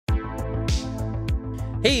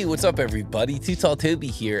Hey, what's up everybody?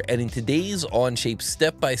 TooTallToby here, and in today's Onshape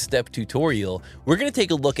step-by-step tutorial, we're going to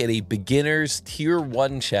take a look at a beginner's tier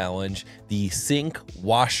 1 challenge, the sink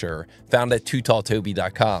washer, found at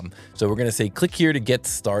TooTallToby.com. So we're going to say click here to get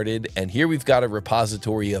started, and here we've got a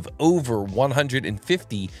repository of over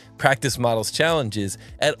 150 practice models challenges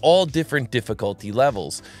at all different difficulty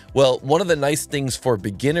levels. Well, one of the nice things for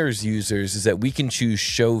beginners users is that we can choose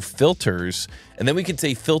show filters, and then we can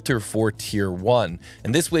say filter for tier 1.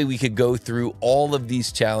 And this way we could go through all of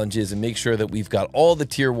these challenges and make sure that we've got all the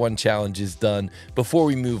tier 1 challenges done before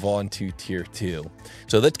we move on to tier 2.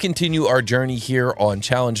 So let's continue our journey here on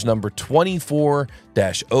challenge number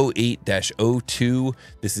 24-08-02.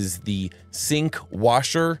 This is the sink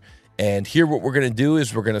washer. And here what we're going to do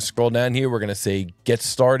is we're going to scroll down here. We're going to say get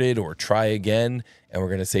started or try again. And we're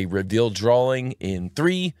going to say reveal drawing in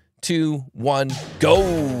 3, 2, 1,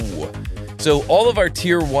 go. So all of our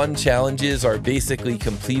tier 1 challenges are basically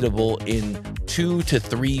completable in 2 to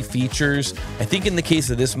 3 features. I think in the case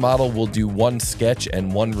of this model, we'll do 1 sketch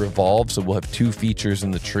and 1 revolve. So we'll have 2 features in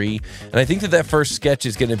the tree. And I think that first sketch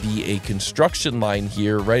is going to be a construction line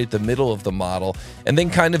here right at the middle of the model, and then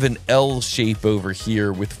kind of an L shape over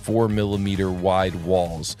here with 4mm wide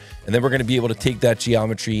walls. And then we're going to be able to take that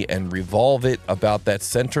geometry and revolve it about that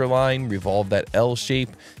center line, revolve that L shape,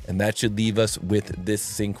 and that should leave us with this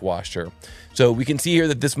sink washer. So we can see here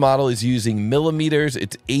that this model is using millimeters.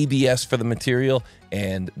 It's ABS for the material,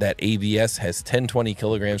 and that ABS has 1020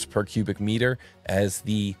 kilograms per cubic meter as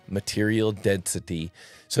the material density.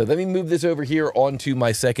 So let me move this over here onto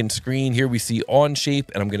my second screen. Here we see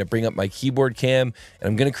Onshape, and I'm going to bring up my keyboard cam, and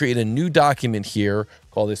I'm going to create a new document here.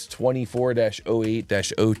 Call this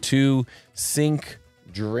 24-08-02 sink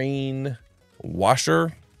drain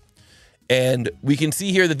washer. And we can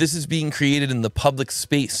see here that this is being created in the public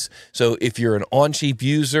space. So if you're an Onshape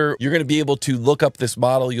user, you're going to be able to look up this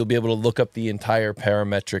model. You'll be able to look up the entire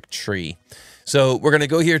parametric tree. So we're going to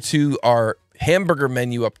go here to our hamburger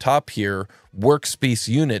menu up top here, workspace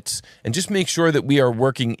units, and just make sure that we are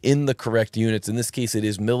working in the correct units. In this case, it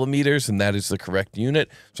is millimeters, and that is the correct unit.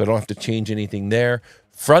 So I don't have to change anything there.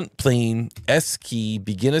 Front plane, S key,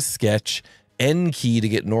 begin a sketch, N key to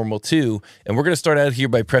get normal 2, and we're going to start out here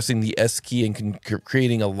by pressing the S key and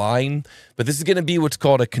creating a line, but this is going to be what's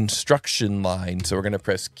called a construction line. So we're going to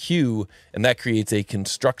press Q, and that creates a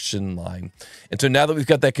construction line. And so now that we've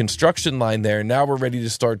got that construction line there, now we're ready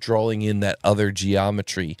to start drawing in that other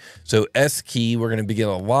geometry. So S key, we're going to begin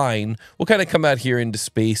a line. We'll kind of come out here into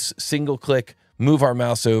space, single click, move our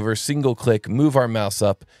mouse over, single click, move our mouse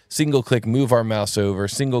up, single click, move our mouse over,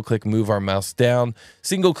 single click, move our mouse down,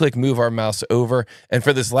 single click, move our mouse over. And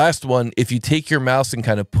for this last one, if you take your mouse and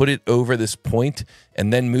kind of put it over this point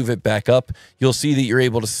and then move it back up, you'll see that you're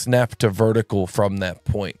able to snap to vertical from that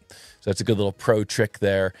point. So that's a good little pro trick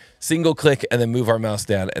there. Single click and then move our mouse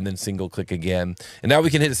down and then single click again. And now we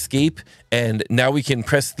can hit escape, and now we can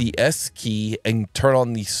press the S key and turn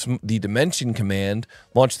on the dimension command.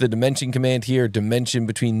 Launch the dimension command here. Dimension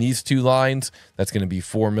between these 2 lines, that's going to be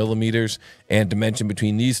 4mm, and dimension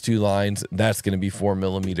between these 2 lines, that's going to be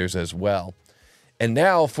 4mm as well. And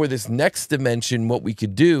now for this next dimension, what we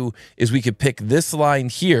could do is we could pick this line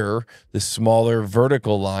here, the smaller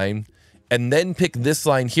vertical line, and then pick this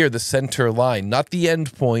line here, the center line, not the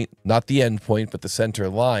end point, but the center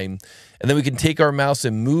line. And then we can take our mouse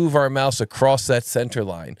and move our mouse across that center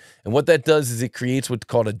line. And what that does is it creates what's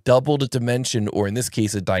called a doubled dimension, or in this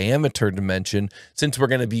case, a diameter dimension, since we're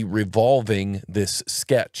going to be revolving this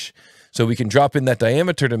sketch. So we can drop in that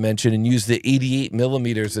diameter dimension and use the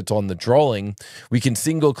 88mm that's on the drawing. We can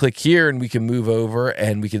single click here and we can move over,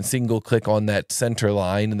 and we can single click on that center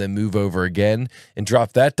line and then move over again and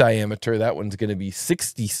drop that diameter. That one's going to be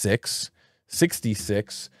 66.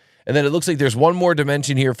 And then it looks like there's one more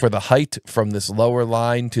dimension here for the height from this lower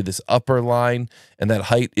line to this upper line, and that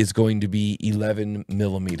height is going to be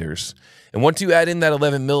 11mm. And once you add in that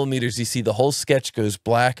 11mm, you see the whole sketch goes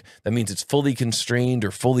black. That means it's fully constrained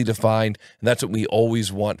or fully defined, and that's what we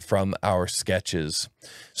always want from our sketches.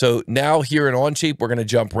 So now here in Onshape, we're going to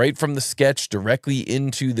jump right from the sketch directly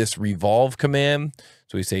into this revolve command.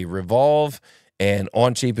 So we say revolve, and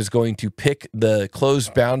Onshape is going to pick the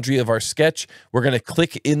closed boundary of our sketch. We're going to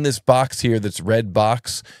click in this box here, that's red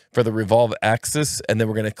box, for the revolve axis, and then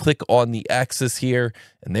we're going to click on the axis here,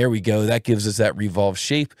 and there we go. That gives us that revolve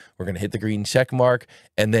shape. We're going to hit the green check mark,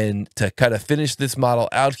 and then to kind of finish this model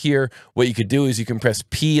out here, what you could do is you can press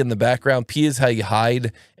P in the background. P is how you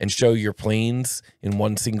hide and show your planes in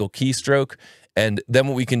one single keystroke. And then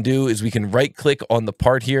what we can do is we can right click on the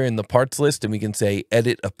part here in the parts list, and we can say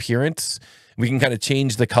edit appearance. We can kind of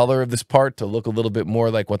change the color of this part to look a little bit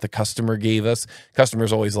more like what the customer gave us.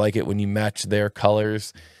 Customers always like it when you match their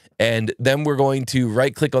colors. And then we're going to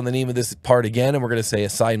right click on the name of this part again, and we're going to say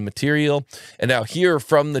assign material. And now here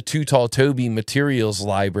from the TooTallToby materials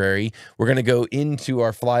library, we're going to go into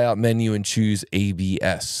our flyout menu and choose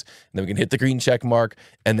ABS. And then we can hit the green check mark.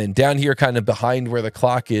 And then down here, kind of behind where the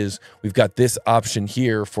clock is, we've got this option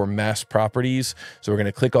here for mass properties. So we're going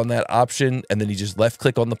to click on that option, and then you just left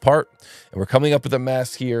click on the part. And we're coming up with a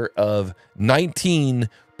mass here of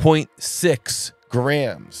 19.6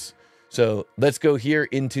 grams. So let's go here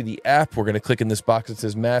into the app. We're going to click in this box that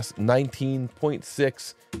says mass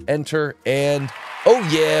 19.6, enter, and oh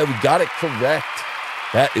yeah, we got it correct.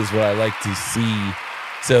 That is what I like to see.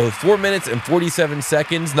 So 4 minutes and 47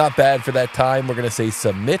 seconds, not bad for that time. We're going to say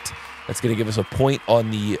submit. That's going to give us a point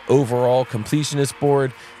on the overall completionist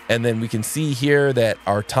board. And then we can see here that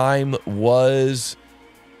our time was,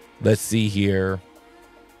 let's see here.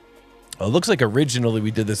 It looks like originally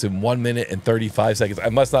we did this in 1 minute and 35 seconds. I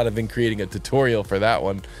must not have been creating a tutorial for that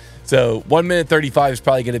one. So 1 minute 35 is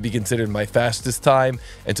probably going to be considered my fastest time.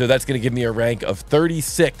 And so that's going to give me a rank of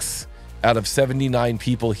 36 out of 79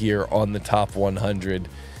 people here on the top 100.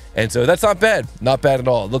 And so that's not bad at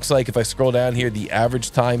all. It looks like if I scroll down here, the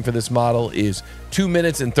average time for this model is 2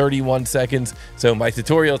 minutes and 31 seconds. So my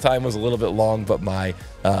tutorial time was a little bit long, but my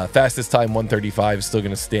fastest time, 1:35, is still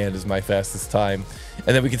going to stand as my fastest time.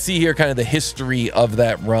 And then we can see here kind of the history of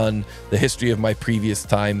that run, the history of my previous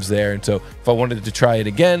times there. And so if I wanted to try it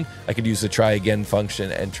again, I could use the try again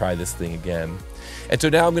function and try this thing again. And so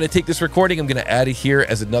now I'm going to take this recording, I'm going to add it here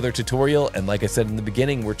as another tutorial. And like I said in the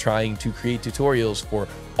beginning, we're trying to create tutorials for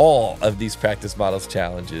all of these practice models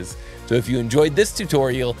challenges. So if you enjoyed this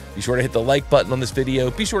tutorial, be sure to hit the like button on this video,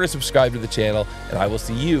 be sure to subscribe to the channel, and I will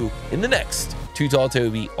see you in the next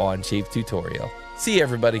TooTallToby Onshape tutorial. See you,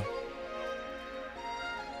 everybody.